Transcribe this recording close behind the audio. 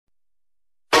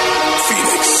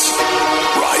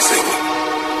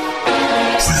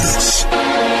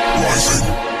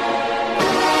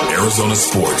Arizona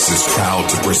Sports is proud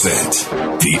to present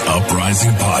the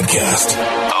Uprising Podcast.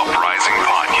 Uprising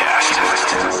Podcast.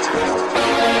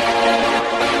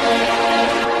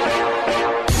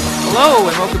 Hello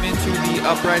and welcome into the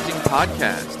Uprising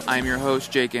Podcast. I'm your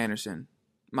host, Jake Anderson.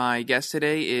 My guest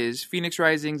today is Phoenix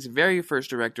Rising's very first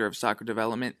director of soccer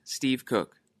development, Steve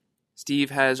Cook.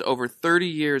 Steve has over 30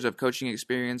 years of coaching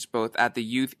experience both at the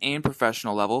youth and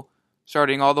professional level,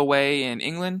 starting all the way in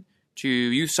England to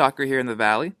youth soccer here in the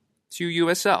Valley to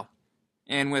USL,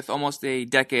 and with almost a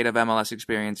decade of MLS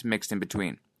experience mixed in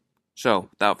between. So,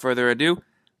 without further ado,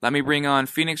 let me bring on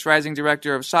Phoenix Rising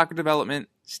Director of Soccer Development,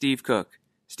 Steve Cook.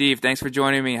 Steve, thanks for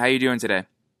joining me. How are you doing today?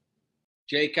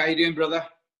 Jake, how you doing, brother?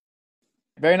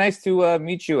 Very nice to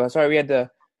meet you. Sorry we had to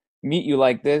meet you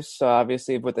like this,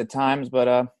 obviously with the times,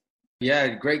 but yeah,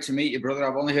 great to meet you, brother.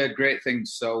 I've only heard great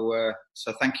things, so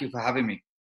thank you for having me.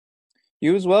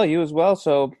 You as well.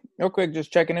 So, real quick,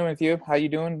 just checking in with you. How you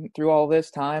doing through all this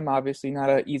time? Obviously,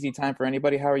 not an easy time for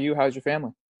anybody. How are you? How's your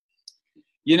family?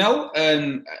 You know,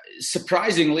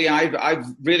 surprisingly, I've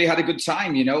really had a good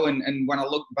time. You know, and when I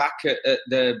look back at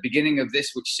the beginning of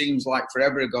this, which seems like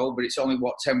forever ago, but it's only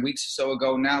 10 weeks or so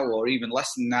ago now, or even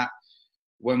less than that,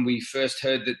 when we first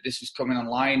heard that this was coming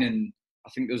online, and I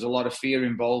think there was a lot of fear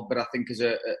involved, but I think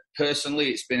personally,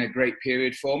 it's been a great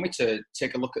period for me to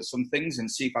take a look at some things and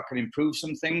see if I can improve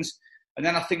some things. And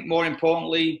then I think more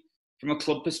importantly, from a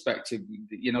club perspective,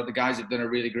 you know, the guys have done a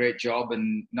really great job,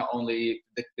 and not only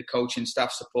the coaching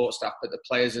staff, support staff, but the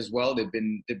players as well. They've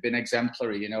been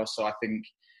exemplary, you know. So I think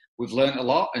we've learned a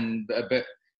lot, but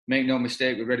make no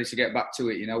mistake, we're ready to get back to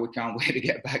it. You know, we can't wait to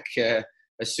get back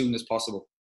as soon as possible.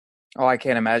 Oh, I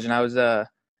can't imagine. I was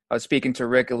speaking to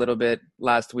Rick a little bit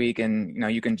last week, and you know,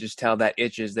 you can just tell that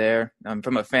itch is there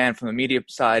from a fan, from the media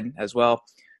side as well.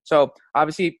 So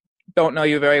obviously, don't know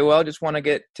you very well. Just want to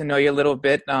get to know you a little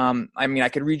bit. I mean, I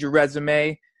could read your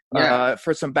resume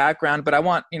for some background, but I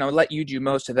want let you do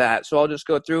most of that. So I'll just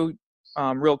go through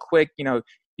real quick. You know,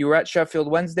 you were at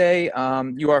Sheffield Wednesday.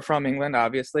 You are from England,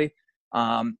 obviously,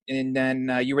 and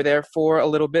then you were there for a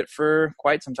little bit, for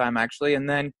quite some time actually, and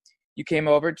then you came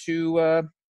over to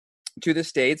the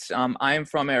States. I'm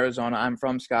from Arizona. I'm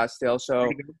from Scottsdale. So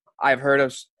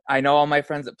I know all my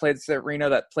friends that played Sereno,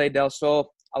 that played Del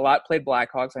Sol. A lot played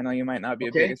Blackhawks. I know you might not be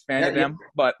a biggest fan of them,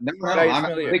 but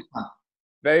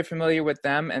very familiar with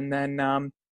them. And then,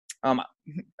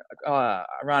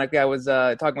 ironically, I was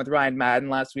talking with Ryan Madden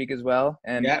last week as well.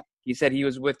 And he said he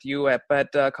was with you at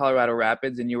Colorado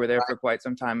Rapids, and you were there for quite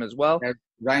some time as well. Yeah,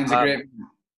 Ryan's a great man.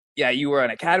 Yeah, you were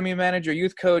an academy manager,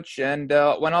 youth coach, and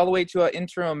went all the way to an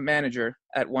interim manager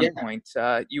at one point.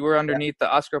 You were underneath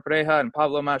the Oscar Pareja and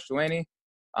Pablo Mastroeni,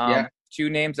 two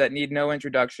names that need no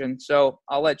introduction. So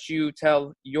I'll let you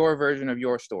tell your version of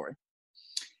your story.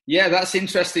 Yeah, that's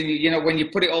interesting. You know, when you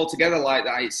put it all together like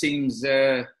that, it seems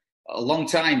a long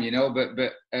time, you know, but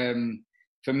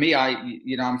for me,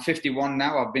 I'm 51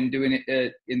 now. I've been doing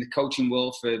it in the coaching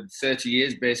world for 30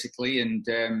 years, basically, and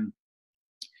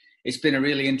it's been a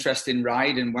really interesting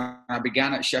ride. And when I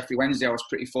began at Sheffield Wednesday, I was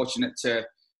pretty fortunate to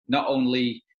not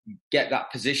only get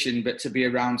that position, but to be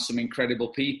around some incredible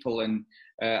people. And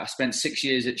I spent 6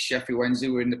 years at Sheffield Wednesday.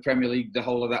 We were in the Premier League the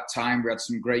whole of that time. We had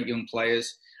some great young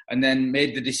players, and then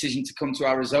made the decision to come to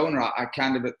Arizona. I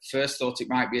kind of at first thought it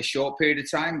might be a short period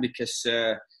of time, because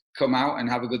come out and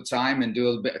have a good time and do a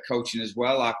little bit of coaching as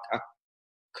well. I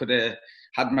could have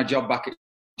had my job back at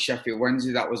Sheffield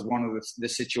Wednesday. That was one of the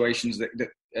situations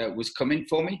that was coming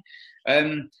for me,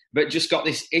 but just got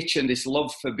this itch and this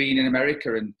love for being in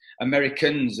America and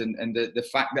Americans, and the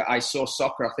fact that I saw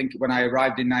soccer. I think when I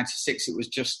arrived in '96, it was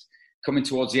just coming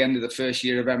towards the end of the first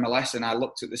year of MLS, and I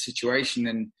looked at the situation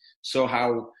and saw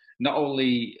how not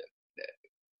only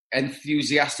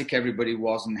enthusiastic everybody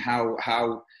was, and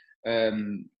how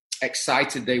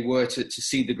excited they were to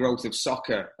see the growth of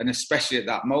soccer, and especially at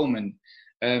that moment.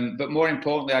 But more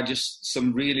importantly, I just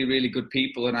some really, really good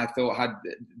people, and I thought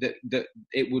that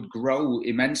it would grow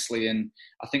immensely. And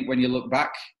I think when you look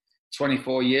back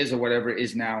 24 years or whatever it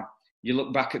is now, you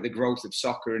look back at the growth of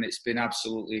soccer, and it's been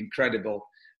absolutely incredible.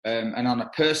 And on a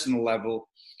personal level,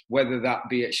 whether that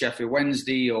be at Sheffield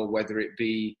Wednesday or whether it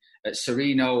be at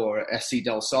Sereno or at SC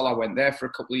Del Sol, I went there for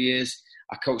a couple of years.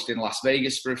 I coached in Las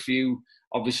Vegas for a few.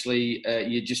 Obviously,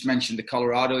 you just mentioned the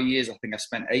Colorado years. I think I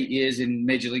spent 8 years in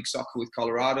Major League Soccer with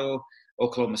Colorado,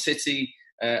 Oklahoma City,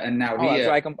 and now here.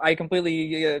 So I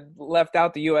completely left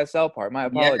out the USL part. My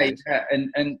apologies. Yeah.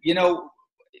 And you know,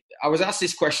 I was asked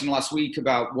this question last week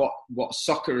about what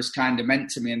soccer has kind of meant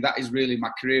to me, and that is really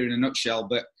my career in a nutshell.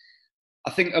 But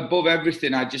I think above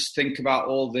everything, I just think about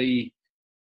all the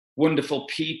wonderful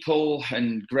people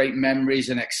and great memories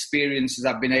and experiences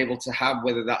I've been able to have,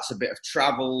 whether that's a bit of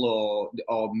travel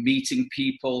or meeting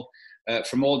people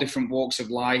from all different walks of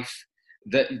life,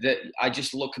 that I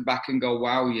just look back and go,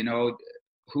 wow, you know,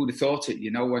 who'd have thought it?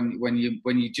 You know, when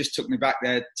you just took me back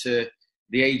there to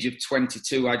the age of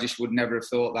 22, I just would never have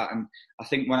thought that. And I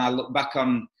think when I look back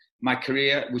on my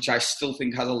career, which I still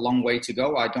think has a long way to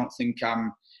go, I don't think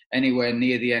I'm anywhere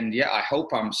near the end yet. I hope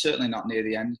I'm certainly not near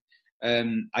the end.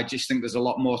 I just think there's a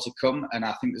lot more to come, and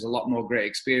I think there's a lot more great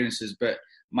experiences. But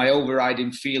my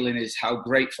overriding feeling is how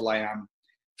grateful I am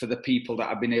for the people that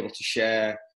I've been able to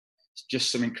share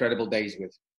just some incredible days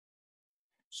with.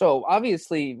 So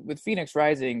obviously with Phoenix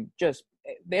Rising, just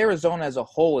the Arizona as a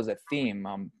whole is a theme.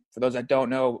 For those that don't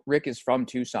know, Rick is from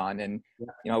Tucson, and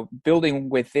you know, building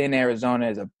within Arizona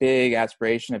is a big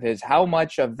aspiration of his. How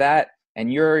much of that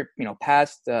and your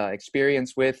past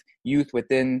experience with youth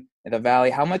within the Valley,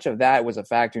 how much of that was a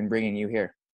factor in bringing you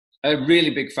here? A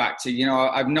really big factor. You know,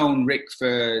 I've known Rick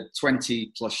for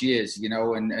 20 plus years, you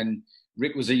know, and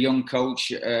Rick was a young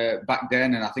coach back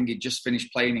then, and I think he'd just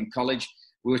finished playing in college.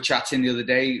 We were chatting the other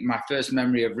day. My first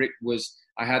memory of Rick was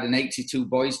I had an 82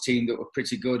 boys team that were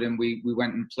pretty good, and we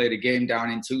went and played a game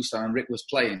down in Tucson, and Rick was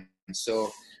playing.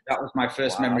 So that was my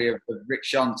first memory of Rick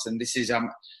Schantz. And this is,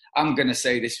 I'm going to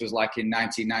say this was like in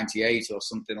 1998 or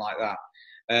something like that.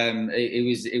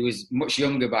 It was much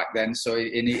younger back then. So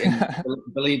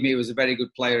believe me, he was a very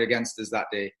good player against us that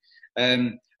day.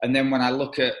 And then when I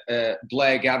look at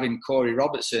Blair Gavin, Corey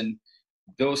Robertson,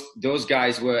 those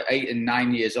guys were 8 and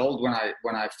 9 years old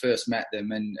when I first met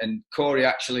them, and Corey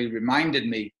actually reminded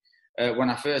me when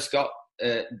I first got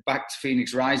back to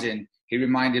Phoenix Rising. He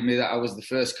reminded me that I was the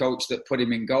first coach that put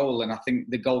him in goal, and I think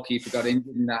the goalkeeper got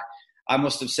injured, and I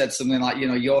must have said something like, you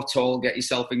know, you're tall, get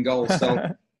yourself in goal.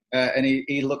 So and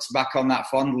he looks back on that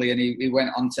fondly, and he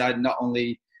went on to not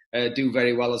only do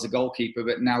very well as a goalkeeper,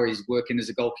 but now he's working as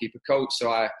a goalkeeper coach.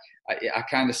 So I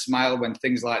kind of smile when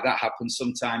things like that happen.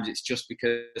 Sometimes it's just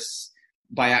because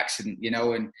by accident, you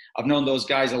know, and I've known those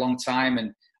guys a long time,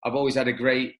 and I've always had a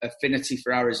great affinity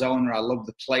for Arizona. I love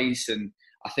the place, and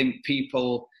I think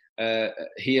people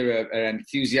here are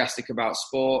enthusiastic about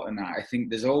sport. And I think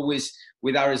there's always,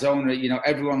 with Arizona, you know,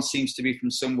 everyone seems to be from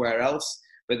somewhere else.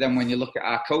 But then when you look at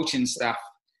our coaching staff,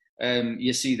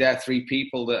 you see they're 3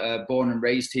 people that are born and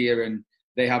raised here, and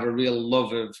they have a real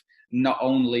love of not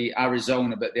only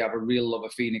Arizona, but they have a real love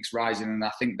of Phoenix Rising. And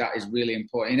I think that is really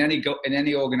important. In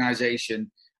any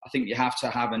organization, I think you have to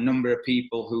have a number of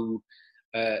people who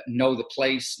know the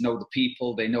place, know the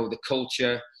people, they know the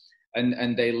culture,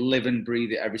 and they live and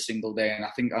breathe it every single day. And I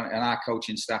think on our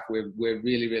coaching staff, we're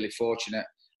really, really fortunate.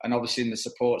 And obviously in the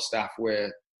support staff,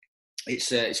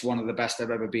 it's one of the best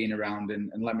I've ever been around. And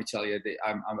let me tell you,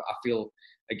 I feel,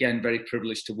 again, very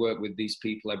privileged to work with these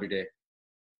people every day.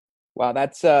 Wow,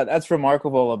 that's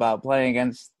remarkable about playing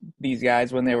against these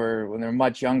guys when they're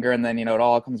much younger, and then, you know, it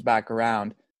all comes back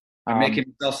around. I'm making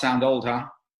myself sound old, huh?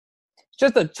 It's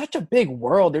just such a big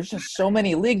world. There's just so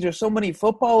many leagues. There's so many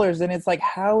footballers, and it's like,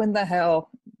 how in the hell?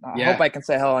 I hope I can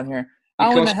say hell on here.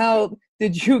 How in the hell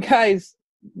did you guys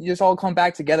just all come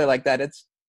back together like that? That's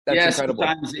incredible.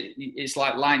 Sometimes it's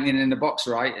like lightning in the box,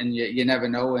 right? And you never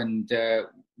know, and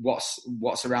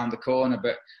what's around the corner.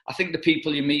 But I think the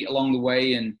people you meet along the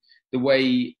way, and the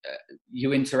way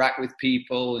you interact with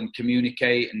people and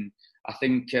communicate, and I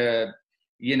think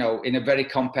you know, in a very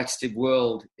competitive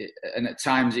world, and at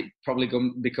times it probably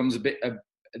becomes a bit of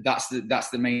that's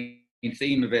the main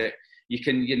theme of it. You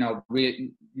can, you know,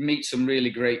 meet some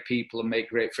really great people and make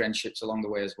great friendships along the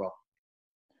way as well.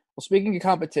 Well, speaking of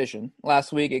competition,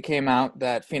 last week it came out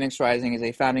that Phoenix Rising is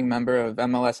a founding member of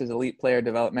MLS's Elite Player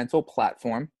Developmental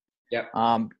Platform. Yep.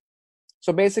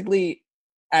 So basically,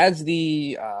 as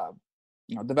the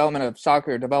the director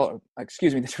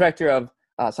of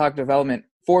soccer development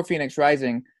for Phoenix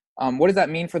Rising, what does that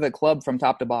mean for the club from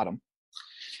top to bottom?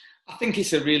 I think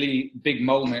it's a really big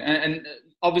moment, and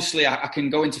obviously I can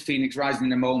go into Phoenix Rising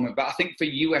in a moment, but I think for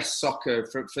US soccer,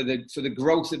 for the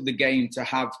growth of the game, to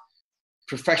have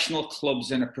professional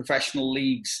clubs and professional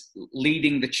leagues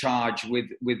leading the charge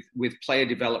with player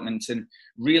development and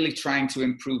really trying to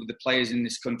improve the players in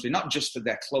this country, not just for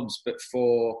their clubs, but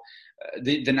for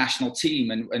the national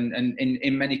team. And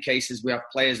in many cases, we have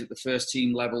players at the first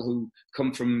team level who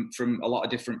come from a lot of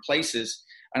different places.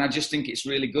 And I just think it's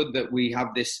really good that we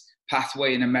have this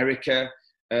pathway in America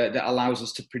that allows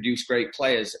us to produce great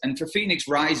players. And for Phoenix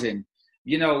Rising,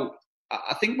 you know,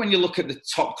 I think when you look at the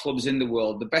top clubs in the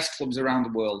world, the best clubs around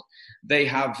the world, they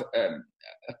have a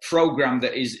program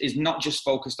that is not just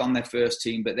focused on their first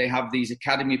team, but they have these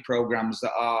academy programs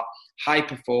that are high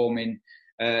performing,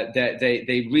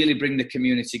 They really bring the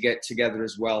community together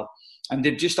as well. And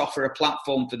they just offer a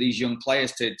platform for these young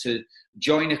players to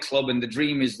join a club. And the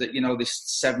dream is that,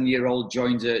 this 7-year-old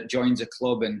joins a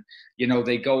club, and,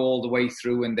 they go all the way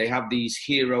through, and they have these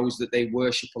heroes that they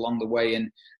worship along the way.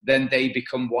 And then they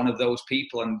become one of those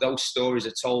people. And those stories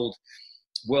are told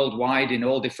worldwide in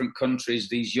all different countries.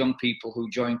 These young people who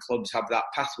join clubs have that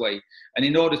pathway. And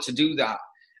in order to do that,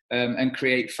 and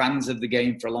create fans of the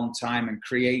game for a long time, and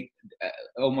create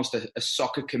almost a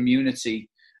soccer community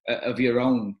of your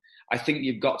own, I think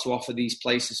you've got to offer these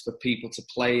places for people to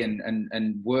play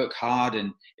and work hard.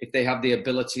 And if they have the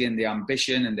ability and the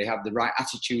ambition and they have the right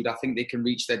attitude, I think they can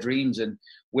reach their dreams. And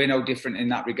we're no different in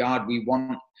that regard. We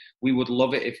would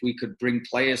love it if we could bring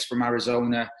players from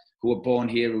Arizona who are born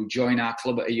here, who join our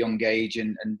club at a young age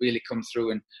and really come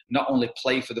through and not only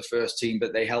play for the first team,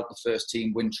 but they help the first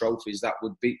team win trophies. That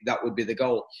would be the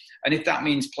goal. And if that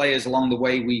means players along the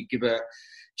way, we give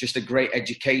just a great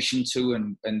education to,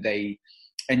 and they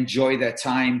enjoy their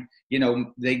time.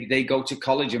 They go to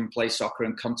college and play soccer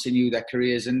and continue their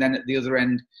careers. And then at the other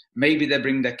end, maybe they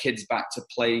bring their kids back to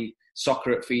play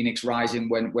soccer at Phoenix Rising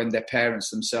when they're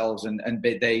parents themselves, and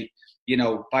they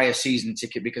buy a season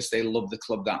ticket because they love the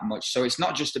club that much. So it's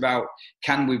not just about,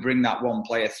 can we bring that one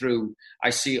player through? I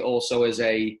see it also as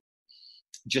a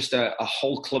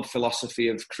whole club philosophy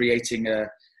of creating a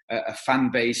fan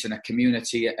base and a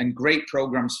community and great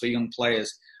programs for young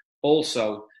players.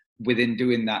 Also, within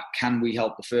doing that, can we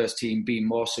help the first team be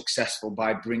more successful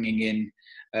by bringing in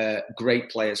great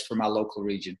players from our local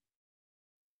region?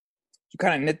 You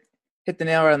kind of hit the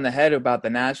nail right on the head about the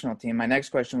national team. My next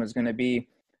question was going to be,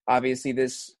 obviously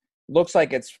this looks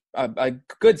like it's a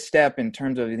good step in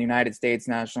terms of the United States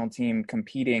national team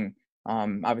competing.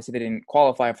 Obviously they didn't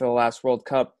qualify for the last World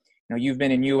Cup. You've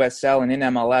been in USL and in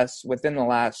MLS within the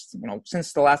last,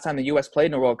 since the last time the US played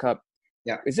in the World Cup.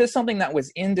 Yeah. Is this something that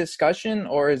was in discussion,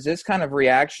 or is this kind of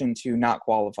reaction to not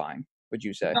qualifying, would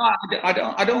you say? No,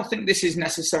 I don't think this is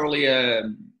necessarily a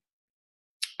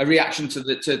reaction to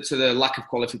the lack of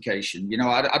qualification.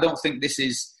 I don't think this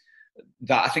is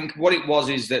that. I think what it was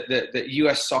is that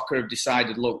US soccer have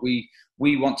decided, look, we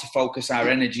want to focus our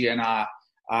energy and our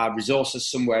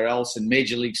resources somewhere else, and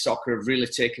Major League Soccer have really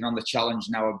taken on the challenge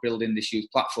now of building this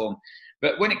youth platform.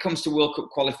 But when it comes to World Cup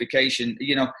qualification,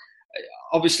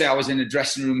 obviously I was in a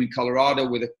dressing room in Colorado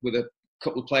with a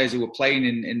couple of players who were playing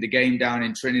in the game down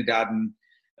in Trinidad,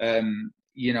 and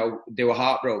they were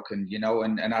heartbroken,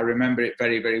 and I remember it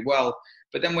very, very well.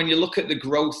 But then when you look at the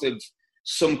growth of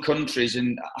some countries,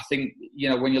 and I think,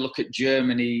 when you look at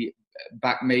Germany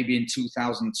back maybe in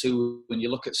 2002, when you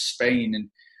look at Spain and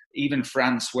even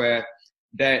France, where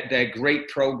their great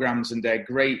programs and their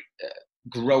great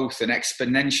growth and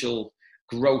exponential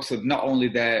growth of not only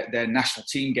their national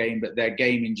team game, but their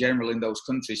game in general in those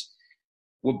countries,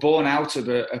 were born out of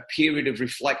a period of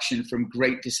reflection from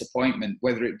great disappointment,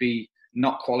 whether it be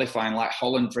not qualifying, like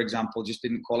Holland, for example, just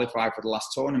didn't qualify for the last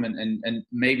tournament. And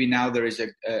maybe now there is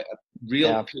a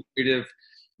real period of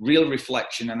real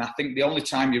reflection. And I think the only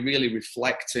time you really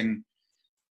reflect and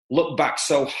look back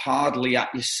so hardly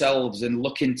at yourselves and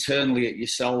look internally at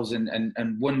yourselves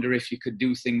and wonder if you could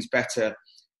do things better,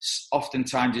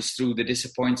 oftentimes it's through the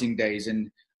disappointing days.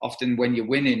 And often when you're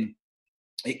winning,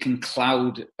 it can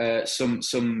cloud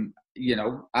some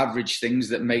average things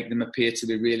that make them appear to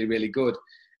be really, really good.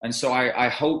 And so I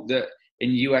hope that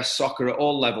in US soccer at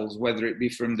all levels, whether it be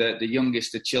from the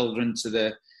youngest of children to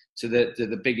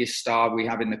the biggest star we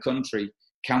have in the country,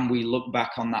 can we look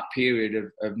back on that period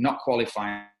of not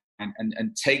qualifying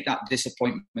and take that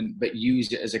disappointment, but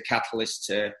use it as a catalyst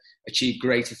to achieve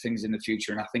greater things in the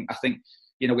future. And I think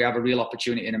we have a real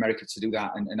opportunity in America to do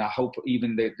that. And I hope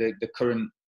even the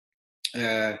current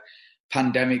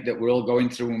pandemic that we're all going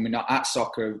through when we're not at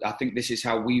soccer, I think this is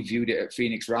how we viewed it at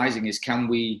Phoenix Rising, is can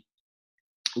we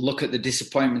look at the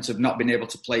disappointments of not being able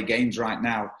to play games right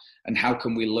now, and how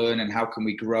can we learn and how can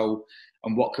we grow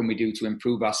and what can we do to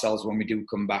improve ourselves when we do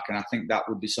come back. And I think that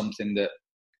would be something that,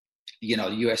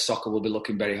 US soccer will be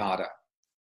looking very hard at.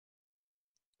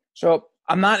 So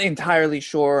I'm not entirely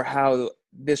sure how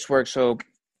this works, so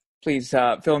please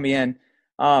fill me in.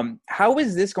 How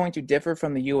is this going to differ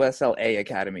from the USLA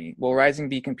Academy? Will Rising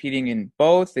be competing in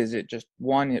both? Is it just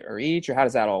one or each, or how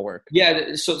does that all work?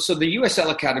 Yeah, so the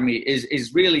USL Academy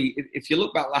is really, if you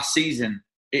look back last season,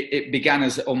 it began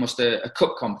as almost a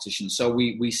cup competition. So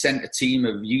we sent a team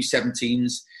of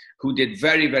U17s who did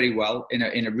very, very well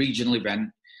in a regional event,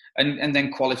 and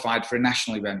then qualified for a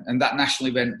national event. And that national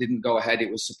event didn't go ahead.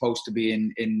 It was supposed to be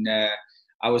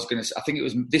I think it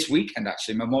was this weekend,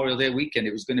 actually, Memorial Day weekend.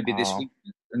 It was going to be this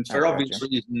weekend. And for obvious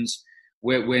reasons,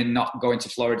 we're not going to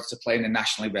Florida to play in a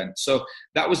national event. So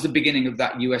that was the beginning of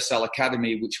that USL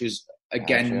Academy, which was,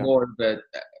 again, more of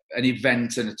an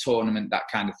event and a tournament, that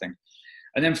kind of thing.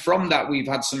 And then from that, we've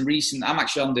had some recent, I'm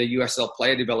actually on the USL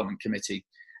Player Development Committee,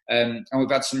 and we've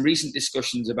had some recent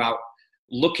discussions about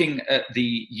looking at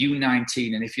the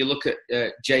U19. And if you look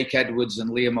at Jake Edwards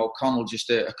and Liam O'Connell just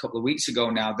a couple of weeks ago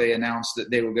now, they announced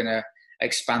that they were going to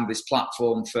expand this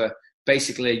platform for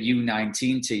basically a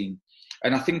U19 team.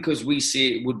 And I think as we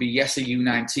see it would be, yes, a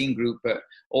U19 group, but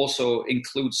also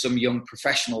include some young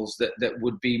professionals that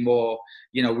would be more,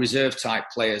 reserve type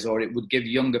players, or it would give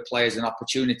younger players an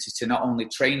opportunity to not only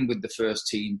train with the first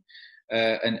team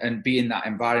and be in that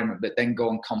environment, but then go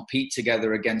and compete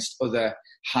together against other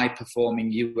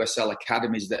high-performing USL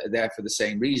academies that are there for the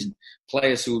same reason.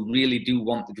 Players who really do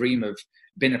want the dream of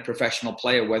being a professional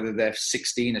player, whether they're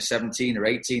 16 or 17 or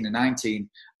 18 or 19,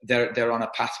 they're on a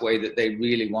pathway that they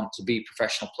really want to be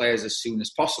professional players as soon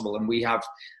as possible. And we have,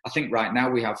 I think right now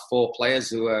we have 4 players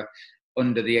who are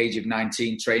under the age of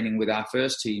 19 training with our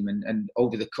first team. And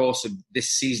over the course of this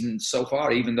season so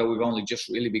far, even though we've only just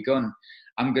really begun,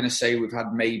 I'm going to say we've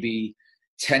had maybe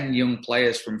 10 young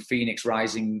players from Phoenix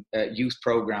Rising youth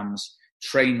programs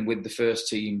train with the first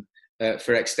team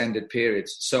for extended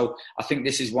periods. So I think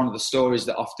this is one of the stories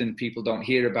that often people don't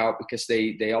hear about, because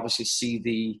they obviously see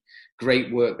the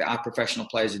great work that our professional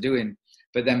players are doing.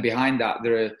 But then behind that,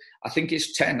 there are, I think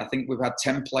it's 10. I think we've had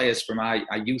 10 players from our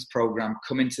youth program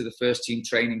come into the first team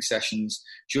training sessions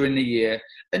during the year.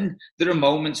 And there are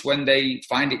moments when they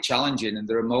find it challenging, and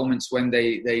there are moments when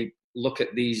they look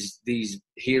at these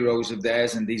heroes of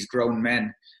theirs and these grown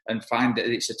men and find that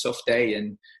it's a tough day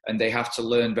and they have to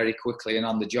learn very quickly and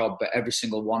on the job. But every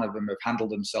single one of them have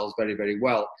handled themselves very, very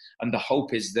well. And the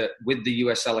hope is that with the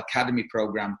USL Academy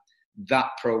program, that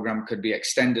program could be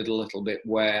extended a little bit,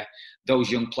 where those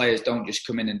young players don't just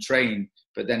come in and train,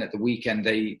 but then at the weekend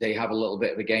they have a little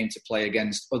bit of a game to play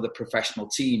against other professional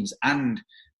teams and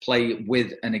play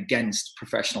with and against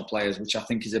professional players, which I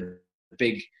think is a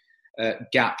big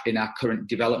gap in our current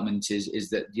development is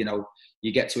that,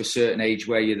 you get to a certain age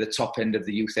where you're the top end of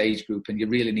the youth age group, and you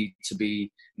really need to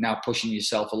be now pushing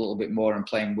yourself a little bit more and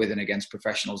playing with and against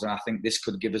professionals. And I think this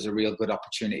could give us a real good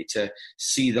opportunity to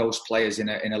see those players in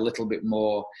a little bit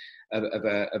more of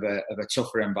a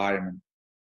tougher environment.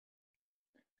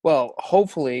 Well,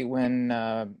 hopefully when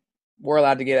we're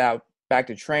allowed to get out back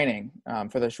to training,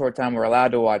 for the short time we're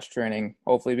allowed to watch training,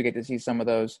 hopefully we get to see some of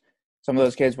those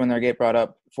kids when they get brought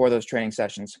up for those training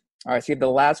sessions. All right, so the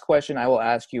last question I will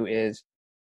ask you is,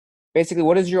 basically,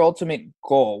 what is your ultimate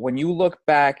goal? When you look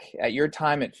back at your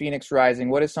time at Phoenix Rising,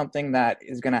 what is something that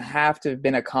is going to have to have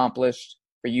been accomplished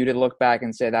for you to look back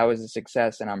and say, that was a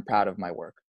success and I'm proud of my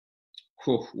work?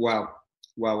 Oh, wow.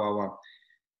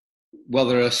 Well,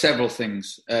 there are several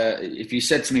things. If you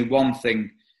said to me one thing...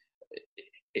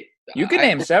 You can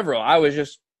name several. I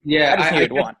just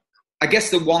needed one. I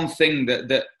guess the one thing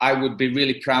that I would be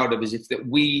really proud of is if that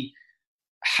we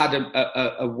had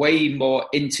a way more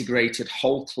integrated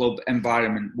whole club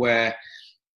environment, where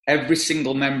every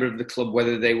single member of the club,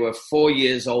 whether they were 4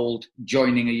 years old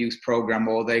joining a youth program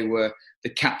or they were the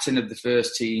captain of the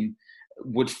first team,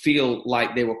 would feel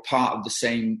like they were part of the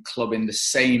same club in the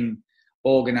same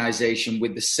organization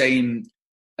with the same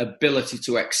ability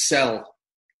to excel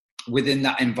within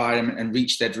that environment and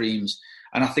reach their dreams.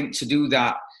 And I think to do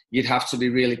that, you'd have to be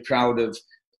really proud of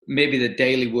maybe the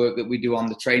daily work that we do on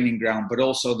the training ground, but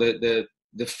also the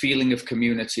feeling of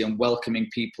community and welcoming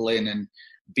people in and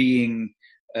being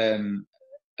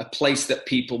a place that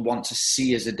people want to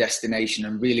see as a destination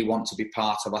and really want to be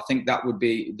part of. I think that would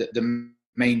be the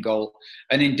main goal.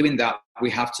 And in doing that,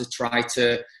 we have to try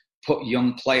to put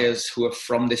young players who are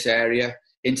from this area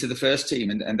into the first team.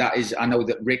 And that is, I know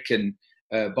that Rick and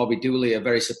Bobby Dooley are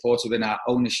very supportive, and our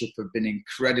ownership have been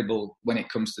incredible when it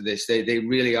comes to this. They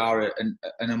really are an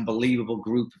unbelievable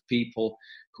group of people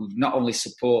who not only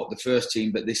support the first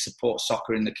team, but they support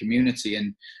soccer in the community.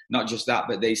 And not just that,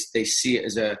 but they see it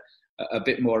as a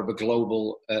bit more of a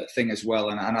global thing as well.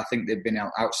 And I think they've been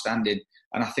outstanding.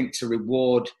 And I think to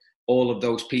reward all of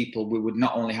those people, we would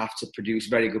not only have to produce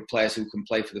very good players who can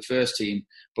play for the first team,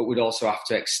 but we'd also have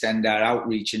to extend our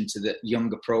outreach into the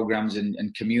younger programs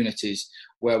and communities,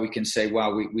 where we can say,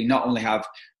 wow, we not only have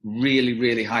really,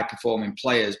 really high performing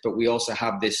players, but we also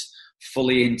have this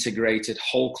fully integrated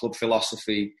whole club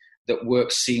philosophy that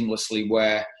works seamlessly,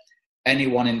 where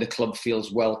anyone in the club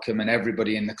feels welcome and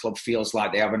everybody in the club feels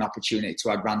like they have an opportunity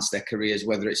to advance their careers,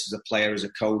 whether it's as a player, as a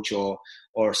coach, or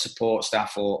a support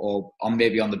staff, or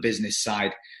maybe on the business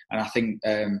side. And I think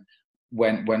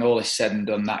when all is said and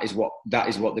done, that is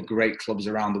what the great clubs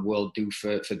around the world do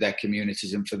for their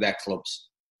communities and for their clubs.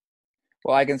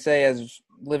 Well, I can say, as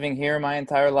living here my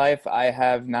entire life, I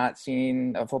have not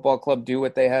seen a football club do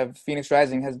what Phoenix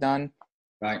Rising has done.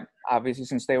 Right. Obviously,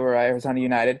 since they were Arizona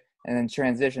United and then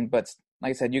transitioned. But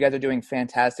like I said, you guys are doing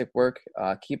fantastic work.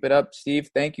 Keep it up. Steve,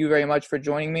 thank you very much for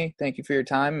joining me. Thank you for your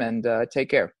time, and take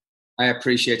care. I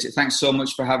appreciate it. Thanks so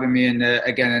much for having me. And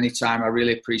again, anytime. I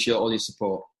really appreciate all your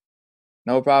support.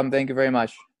 No problem. Thank you very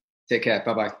much. Take care.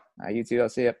 Bye-bye. You too. I'll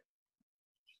see you.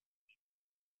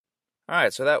 All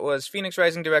right, so that was Phoenix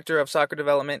Rising Director of Soccer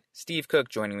Development, Steve Cook,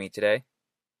 joining me today.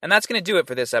 And that's going to do it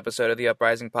for this episode of the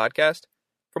Uprising Podcast.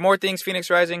 For more things Phoenix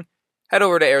Rising, head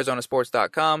over to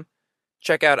arizonasports.com,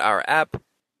 check out our app,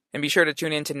 and be sure to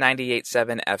tune in to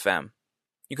 98.7 FM.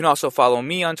 You can also follow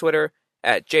me on Twitter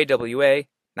at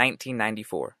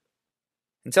JWA1994.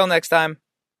 Until next time,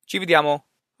 ci vediamo,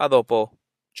 a dopo,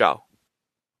 ciao.